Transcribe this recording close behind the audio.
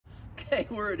Hey,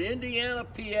 we're at Indiana,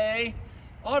 PA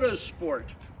Auto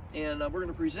Sport, and we're going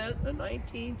to present a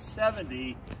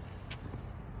 1970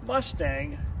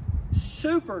 Mustang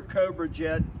Super Cobra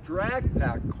Jet drag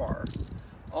pack car.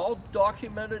 All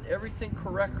documented, everything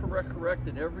correct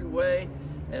in every way,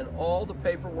 and all the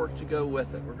paperwork to go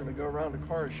with it. We're going to go around the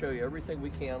car and show you everything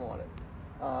we can on it.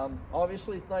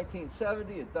 Obviously, it's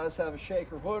 1970. It does have a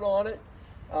shaker hood on it.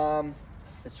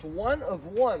 It's one of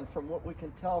one from what we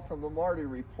can tell from the Marti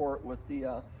Report, with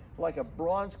the like a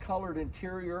bronze colored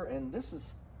interior, and this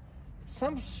is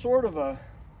some sort of a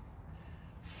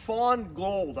fawn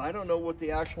gold. I don't know what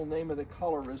the actual name of the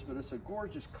color is, but it's a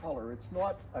gorgeous color. It's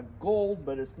not a gold,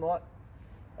 but it's not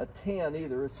a tan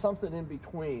either. It's something in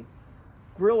between.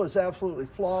 Grille is absolutely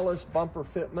flawless. Bumper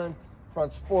fitment,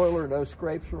 front spoiler, no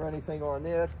scrapes or anything on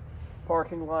it.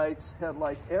 Parking lights,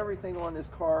 headlights, everything on this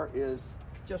car is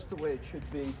just the way it should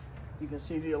be. You can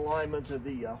see the alignment of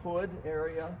the hood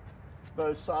area,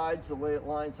 both sides, the way it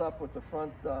lines up with the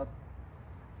front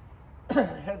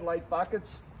headlight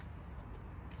buckets.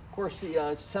 Of course,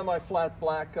 the semi-flat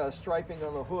black striping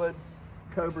on the hood,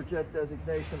 Cobra Jet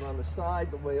designation on the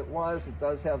side, the way it was. It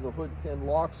does have the hood pin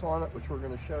locks on it, which we're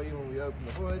going to show you when we open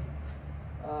the hood.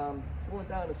 Going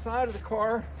down the side of the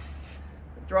car,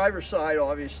 the driver's side,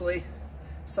 obviously.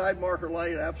 Side marker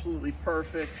light, absolutely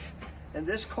perfect. And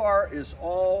this car is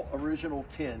all original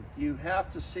tin. You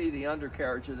have to see the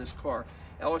undercarriage of this car.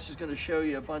 Alex is going to show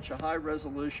you a bunch of high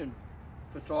resolution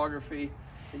photography,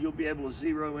 and you'll be able to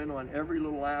zero in on every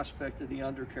little aspect of the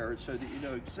undercarriage so that you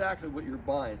know exactly what you're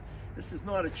buying. This is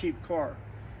not a cheap car,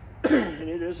 and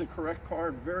it is a correct car,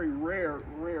 and very rare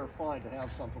find to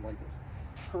have something like this.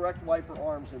 Correct wiper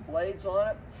arms and blades on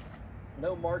it.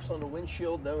 No marks on the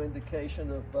windshield, no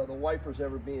indication of the wipers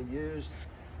ever being used.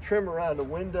 Trim around the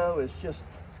window is just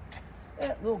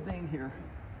that little ding here.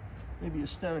 Maybe a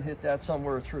stone hit that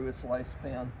somewhere through its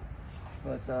lifespan.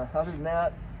 But other than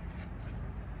that,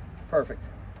 perfect.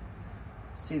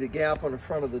 See the gap on the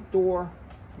front of the door,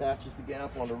 matches the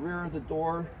gap on the rear of the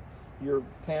door. Your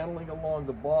paneling along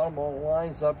the bottom all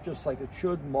lines up just like it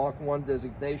should. Mach 1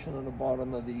 designation on the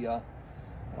bottom of the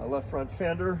left front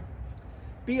fender.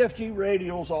 BFG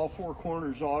radials, all four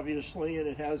corners obviously, and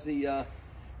it has the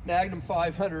Magnum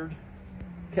 500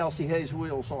 Kelsey Hayes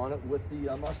wheels on it with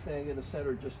the Mustang in the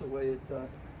center just the way it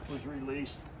was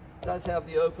released. It does have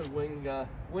the open wing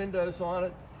windows on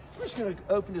it. I'm just going to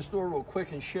open this door real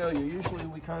quick and show you. Usually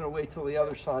we kind of wait till the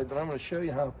other side, but I'm going to show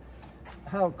you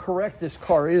how correct this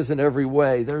car is in every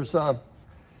way. There's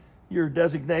your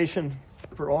designation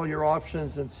for all your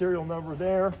options and serial number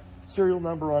there, serial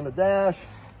number on the dash.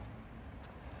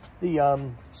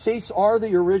 The seats are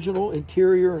the original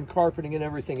interior and carpeting and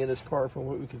everything in this car from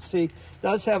what we can see. It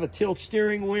does have a tilt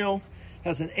steering wheel,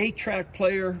 has an 8-track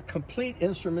player, complete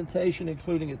instrumentation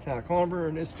including a tachometer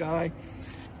in this guy.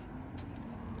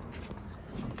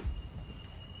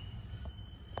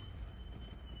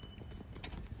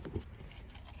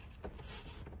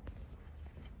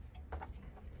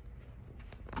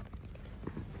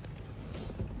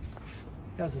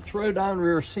 Has a throw-down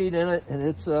rear seat in it, and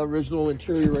it's original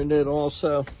interior in it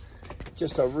also.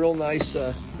 Just a real nice,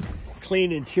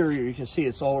 clean interior. You can see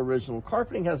it's all original.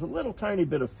 Carpeting has a little tiny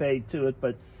bit of fade to it,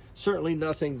 but certainly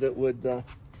nothing that would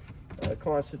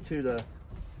constitute a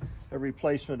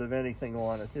replacement of anything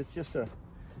on it. It's just a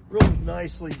really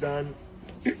nicely done,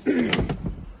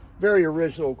 very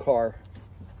original car.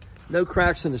 No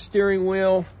cracks in the steering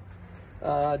wheel.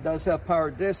 It does have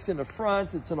power disc in the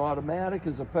front. It's an automatic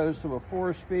as opposed to a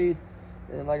 4-speed.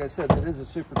 And like I said, it is a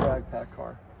super drag pack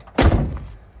car.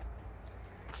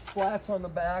 Slats on the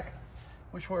back,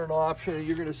 which were an option.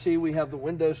 You're going to see we have the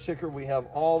window sticker. We have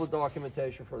all the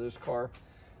documentation for this car.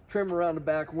 Trim around the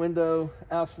back window,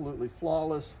 absolutely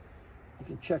flawless. You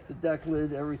can check the deck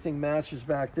lid. Everything matches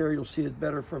back there. You'll see it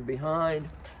better from behind.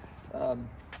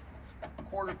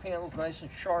 Quarter panels, nice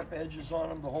and sharp edges on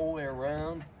them the whole way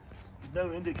around.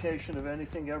 No indication of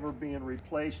anything ever being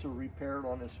replaced or repaired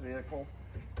on this vehicle.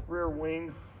 Rear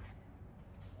wing.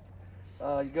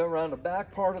 You go around the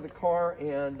back part of the car,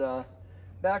 and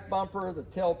back bumper, the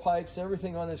tailpipes,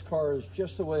 everything on this car is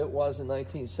just the way it was in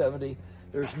 1970.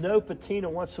 There's no patina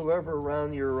whatsoever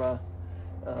around your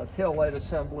tail light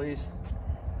assemblies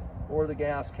or the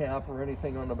gas cap or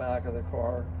anything on the back of the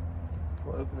car.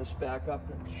 We'll open this back up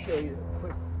and show you a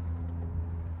quick.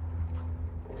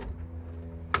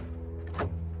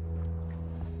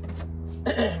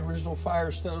 Original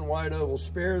Firestone wide oval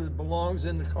spare that belongs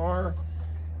in the car.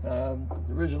 The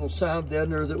original sound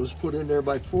deadener that was put in there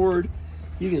by Ford.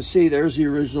 You can see there's the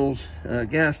original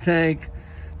gas tank,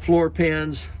 floor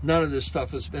pans. None of this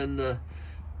stuff has been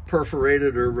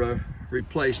perforated or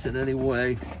replaced in any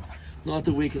way. Not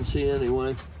that we can see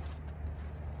anyway.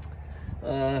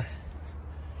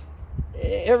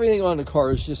 Everything on the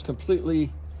car is just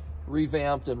completely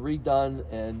revamped and redone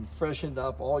and freshened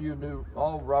up.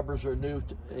 All rubbers are new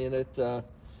in it.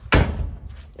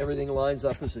 Everything lines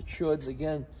up as it should.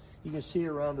 Again, you can see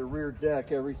around the rear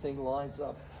deck, everything lines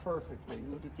up perfectly.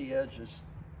 Look at the edges.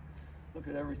 Look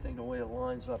at everything, the way it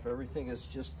lines up. Everything is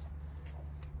just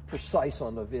precise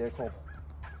on the vehicle.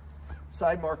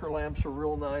 Side marker lamps are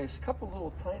real nice. A couple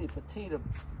little tiny patina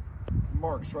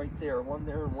marks right there. One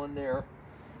there and one there.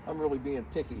 I'm really being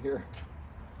picky here.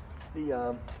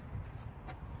 The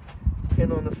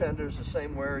pin on the fender is the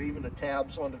same way. Even the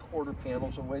tabs on the quarter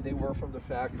panels, the way they were from the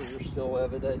factory, are still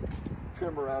evident.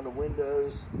 Trim around the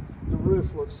windows. The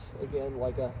roof looks, again,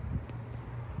 like a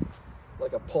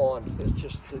pond. It's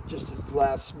just as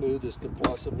glass smooth as could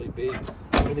possibly be.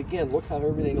 And again, look how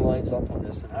everything lines up on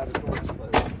this and how the doors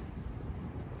close.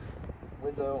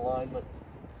 Window alignment.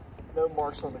 No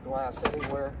marks on the glass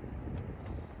anywhere.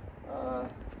 I'm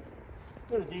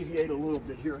going to deviate a little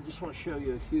bit here. I just want to show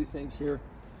you a few things here.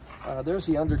 There's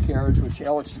the undercarriage, which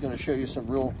Alex is going to show you some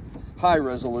real high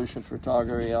resolution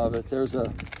photography of it. There's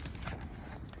a,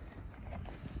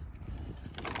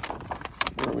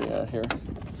 where are we at here?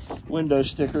 Window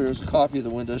sticker. There's a copy of the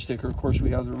window sticker. Of course,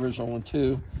 we have the original one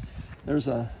too. There's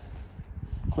a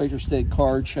Quaker State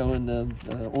card showing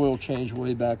the oil change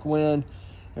way back when.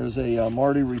 There's a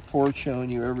Marti Report showing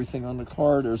you everything on the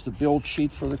car. There's the build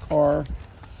sheet for the car.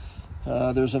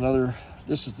 There's another,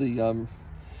 this is the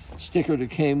sticker that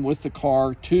came with the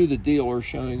car to the dealer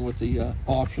showing what the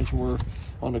options were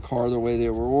on the car the way they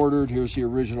were ordered. Here's the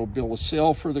original bill of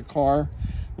sale for the car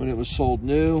when it was sold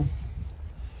new.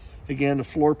 Again, the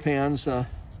floor pans,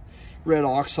 red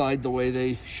oxide the way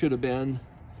they should have been.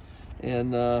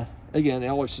 And again,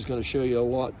 Alex is going to show you a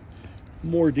lot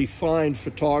more defined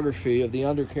photography of the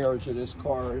undercarriage of this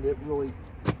car, and it really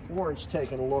warrants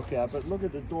taking a look at. But look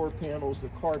at the door panels, the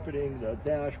carpeting, the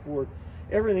dashboard.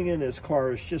 Everything in this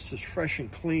car is just as fresh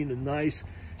and clean and nice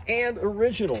and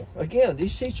original. Again,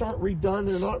 these seats aren't redone,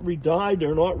 they're not re-dyed,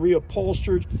 they're not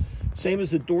reupholstered. Same as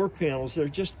the door panels, they're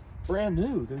just brand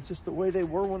new. They're just the way they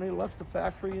were when they left the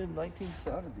factory in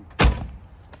 1970.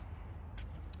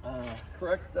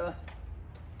 Correct,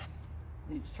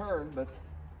 needs turn, but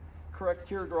correct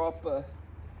teardrop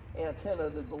antenna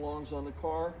that belongs on the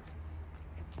car.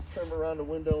 Trim around the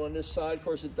window on this side. Of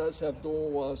course, it does have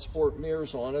dual sport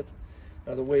mirrors on it,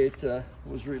 the way it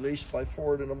was released by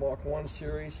Ford in the Mach 1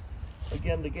 series.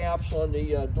 Again, the gaps on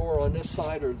the door on this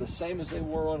side are the same as they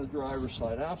were on the driver's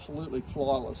side. Absolutely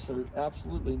flawless. There's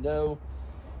absolutely no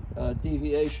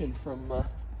deviation from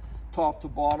top to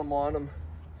bottom on them.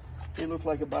 They look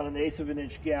like about 1/8 of an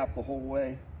inch gap the whole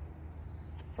way.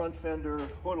 Front fender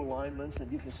hood alignment,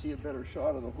 and you can see a better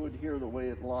shot of the hood here the way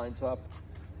it lines up.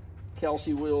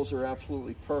 Kelsey wheels are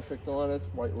absolutely perfect on it.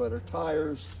 White leather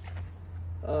tires.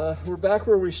 We're back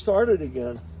where we started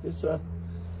again. It's a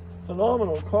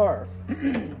phenomenal car.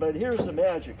 But here's the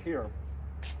magic here.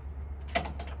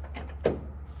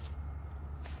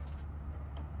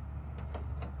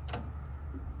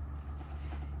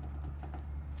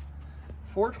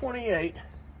 .428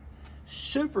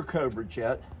 Super Cobra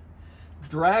Jet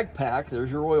drag pack. There's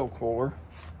your oil cooler.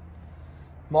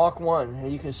 Mach 1,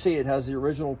 and you can see it has the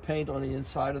original paint on the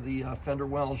inside of the fender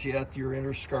wells yet, your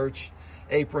inner skirts,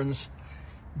 aprons.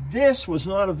 This was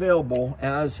not available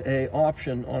as an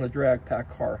option on a drag pack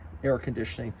car, air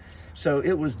conditioning. So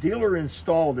it was dealer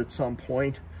installed at some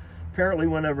point, apparently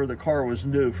whenever the car was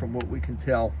new from what we can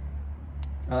tell.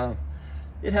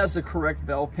 It has the correct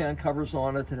valve pan covers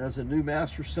on it. It has a new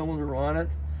master cylinder on it.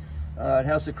 It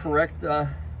has the correct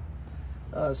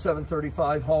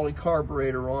 735 Holley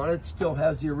carburetor on it. Still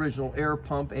has the original air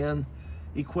pump and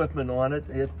equipment on it.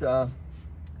 It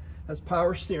has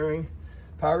power steering,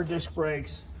 power disc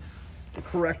brakes, the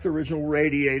correct original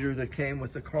radiator that came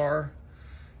with the car.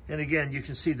 And again, you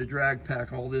can see the drag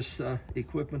pack, all this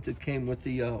equipment that came with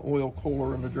the oil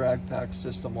cooler and the drag pack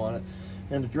system on it.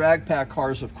 And the drag pack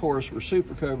cars, of course, were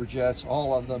Super Cobra Jets,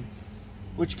 all of them,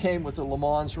 which came with the Le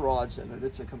Mans rods in it.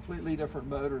 It's a completely different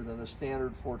motor than a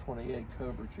standard 428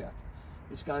 Cobra Jet.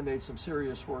 This guy made some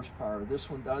serious horsepower. This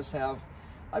one does have,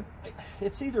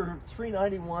 it's either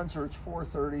 391s or it's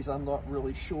 430s, I'm not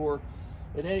really sure.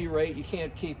 At any rate, you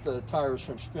can't keep the tires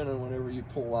from spinning whenever you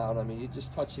pull out. I mean, you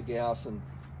just touch the gas and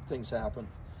things happen.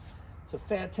 It's a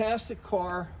fantastic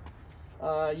car.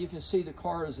 You can see the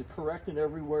car is correct in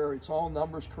everywhere. It's all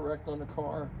numbers correct on the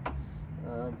car.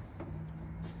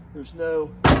 There's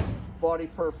no body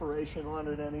perforation on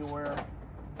it anywhere.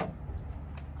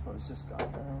 Close this guy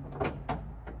down.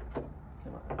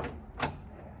 Come on.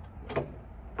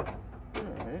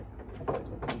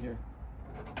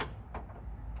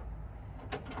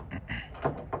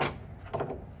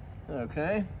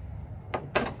 Okay.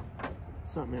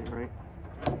 Something ain't right.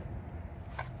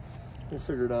 We'll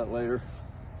figure it out later.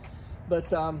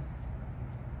 But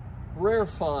rare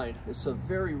find. It's a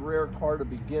very rare car to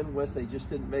begin with. They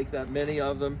just didn't make that many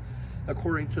of them.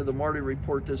 According to the Marti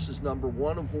Report, this is number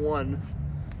 1 of 1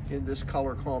 in this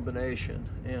color combination,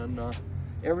 and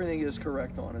everything is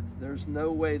correct on it. There's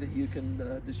no way that you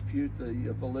can dispute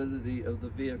the validity of the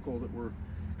vehicle that we're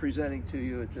presenting to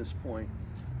you at this point.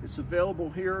 It's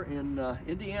available here in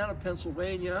Indiana,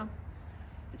 Pennsylvania.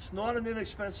 It's not an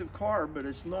inexpensive car, but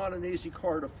it's not an easy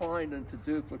car to find and to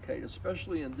duplicate,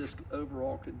 especially in this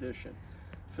overall condition.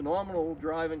 Phenomenal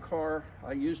driving car.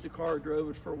 I used the car, drove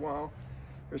it for a while.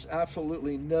 There's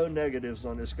absolutely no negatives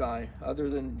on this guy, other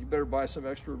than you better buy some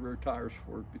extra rear tires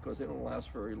for it because they don't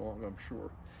last very long, I'm sure.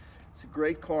 It's a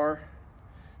great car.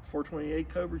 428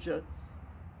 Cobra Jet.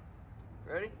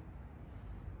 Ready?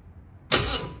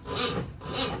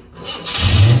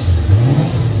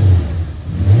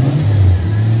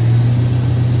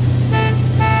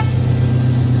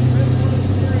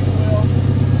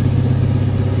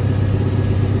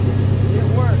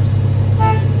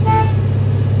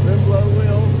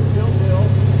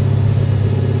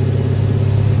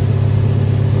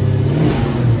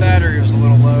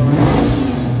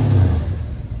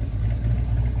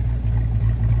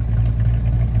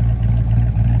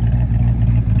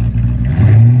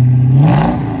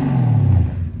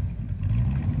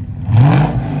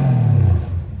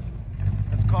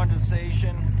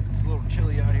 It's a little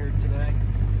chilly out here today.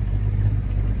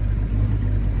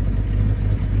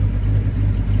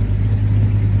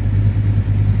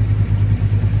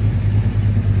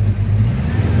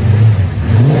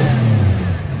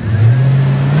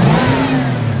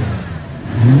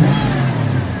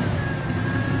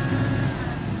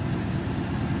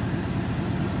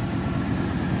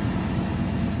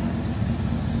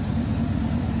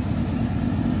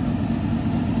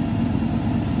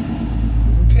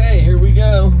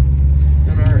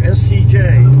 SCJ.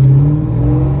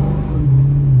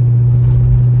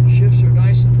 Shifts are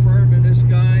nice and firm in this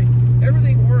guy.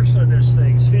 Everything works on this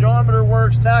thing. Speedometer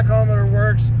works, tachometer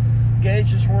works,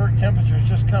 gauges work, temperature's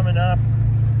just coming up.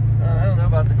 I don't know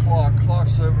about the clock.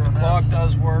 Clock's over on Clock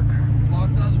does work.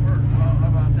 Clock does work. Well, how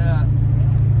about that?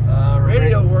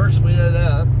 Radio works, we know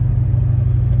that.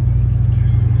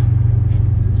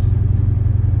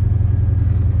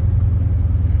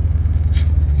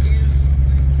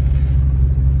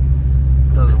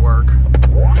 Does work.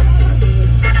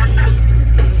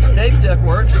 Tape deck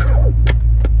works.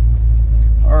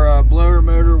 Our blower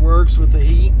motor works with the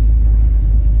heat.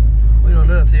 We don't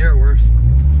know if the air works.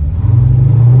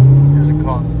 Here's a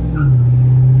caught.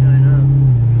 Yeah, I know.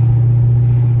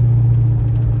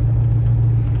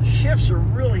 The shifts are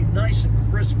really nice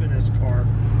and crisp in this car.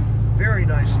 Very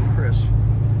nice and crisp.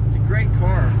 It's a great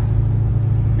car.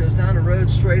 Goes down the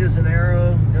road straight as an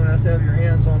arrow. You don't have to have your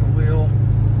hands on the wheel.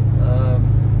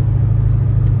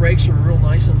 Brakes are real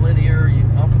nice and linear.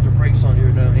 I'll put the brakes on here,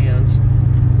 no hands.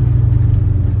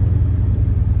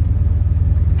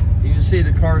 You can see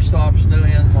the car stops, no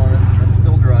hands on it. I'm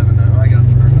still driving that. I got it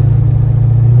turned on.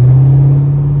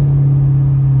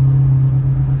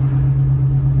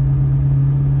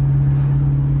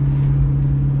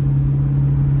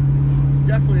 It's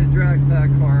definitely a drag pack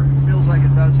car. It feels like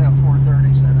it does have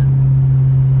 430s in it.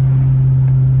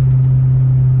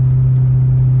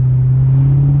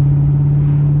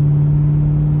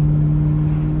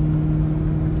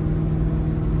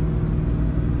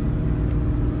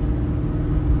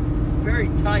 Very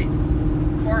tight.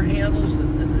 Car handles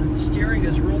and the steering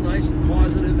is real nice and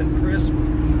positive and crisp.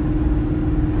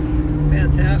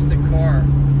 Fantastic car.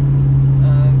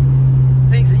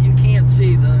 Things that you can't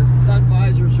see. The sun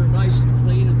visors are nice and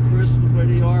clean and crisp the way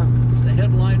they are. The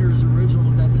headliner is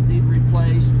original, doesn't need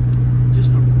replaced.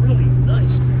 Just a really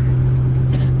nice, a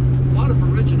lot of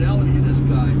originality in this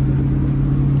guy.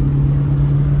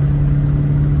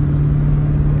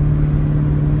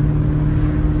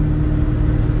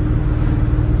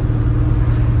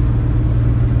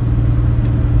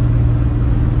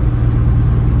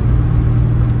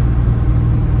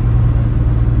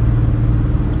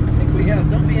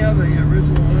 Don't we have a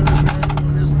original owner's manual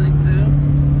on this thing too?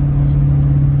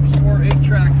 There's more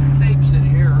 8-track tapes in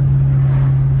here.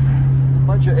 A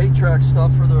bunch of 8-track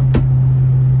stuff for the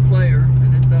player,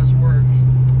 and it does work.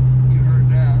 You heard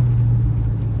that.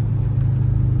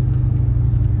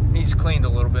 Needs cleaned a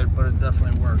little bit, but it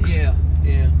definitely works. Yeah,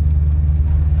 yeah.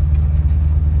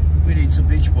 We need some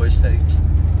Beach Boys tapes.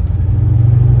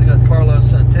 We got Carlos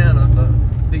Santana, but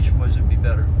Beach Boys would be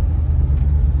better.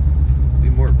 Be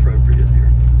more appropriate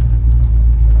here.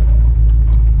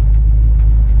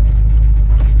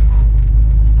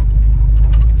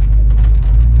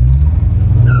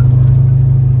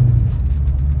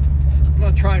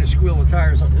 not trying to squeal the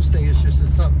tires on this thing. It's just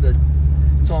it's something that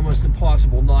it's almost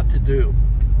impossible not to do.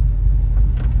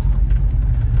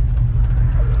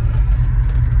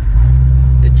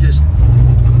 It just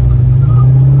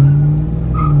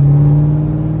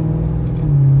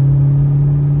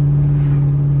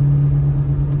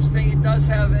this thing, it does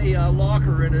have a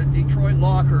locker in a Detroit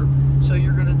locker, so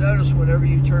you're going to notice whenever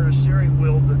you turn a steering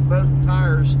wheel that both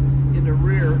tires in the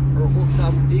rear are hooked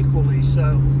up equally.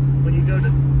 So when you go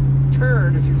to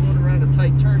turn, if you're going around a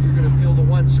tight turn, you're going to feel the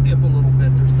one skip a little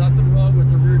bit. There's nothing wrong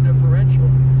with the rear differential.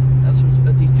 That's what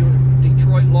a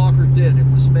Detroit locker did. It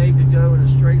was made to go in a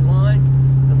straight line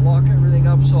and lock everything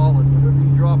up solid. Whenever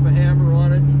you drop a hammer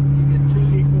on it, you get two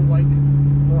equal like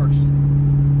marks.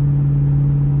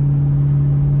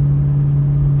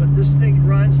 But this thing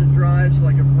runs and drives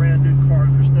like a brand new car.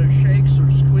 There's no shakes or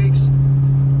squeaks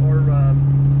or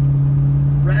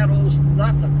rattles,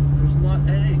 nothing. There's not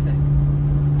anything.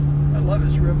 I love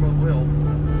his remote wheel.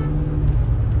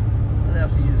 I'd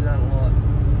have to use that a lot.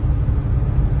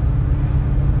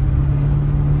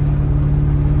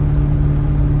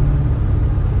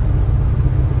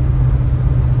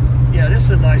 Yeah, this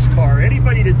is a nice car.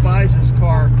 Anybody that buys this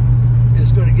car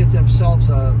is going to get themselves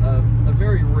a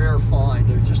very rare find.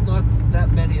 There's just not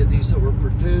that many of these that were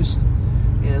produced,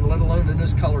 and let alone in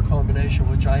this color combination,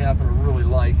 which I happen to really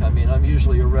like. I mean, I'm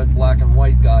usually a red, black, and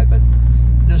white guy, but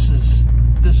this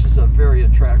is a very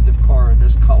attractive car in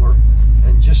this color,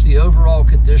 and just the overall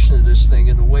condition of this thing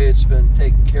and the way it's been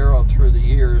taken care of through the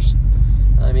years.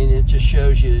 I mean, it just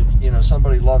shows you, you know,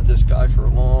 somebody loved this guy for a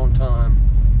long time.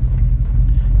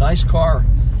 Nice car,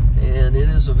 and it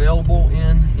is available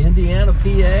in Indiana,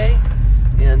 PA.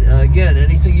 And again,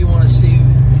 anything you want to see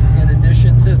in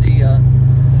addition to the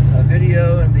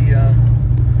video and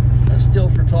the still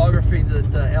photography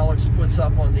that Alex puts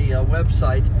up on the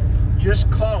website, just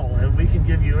call and we can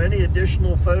give you any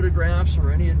additional photographs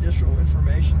or any additional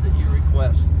information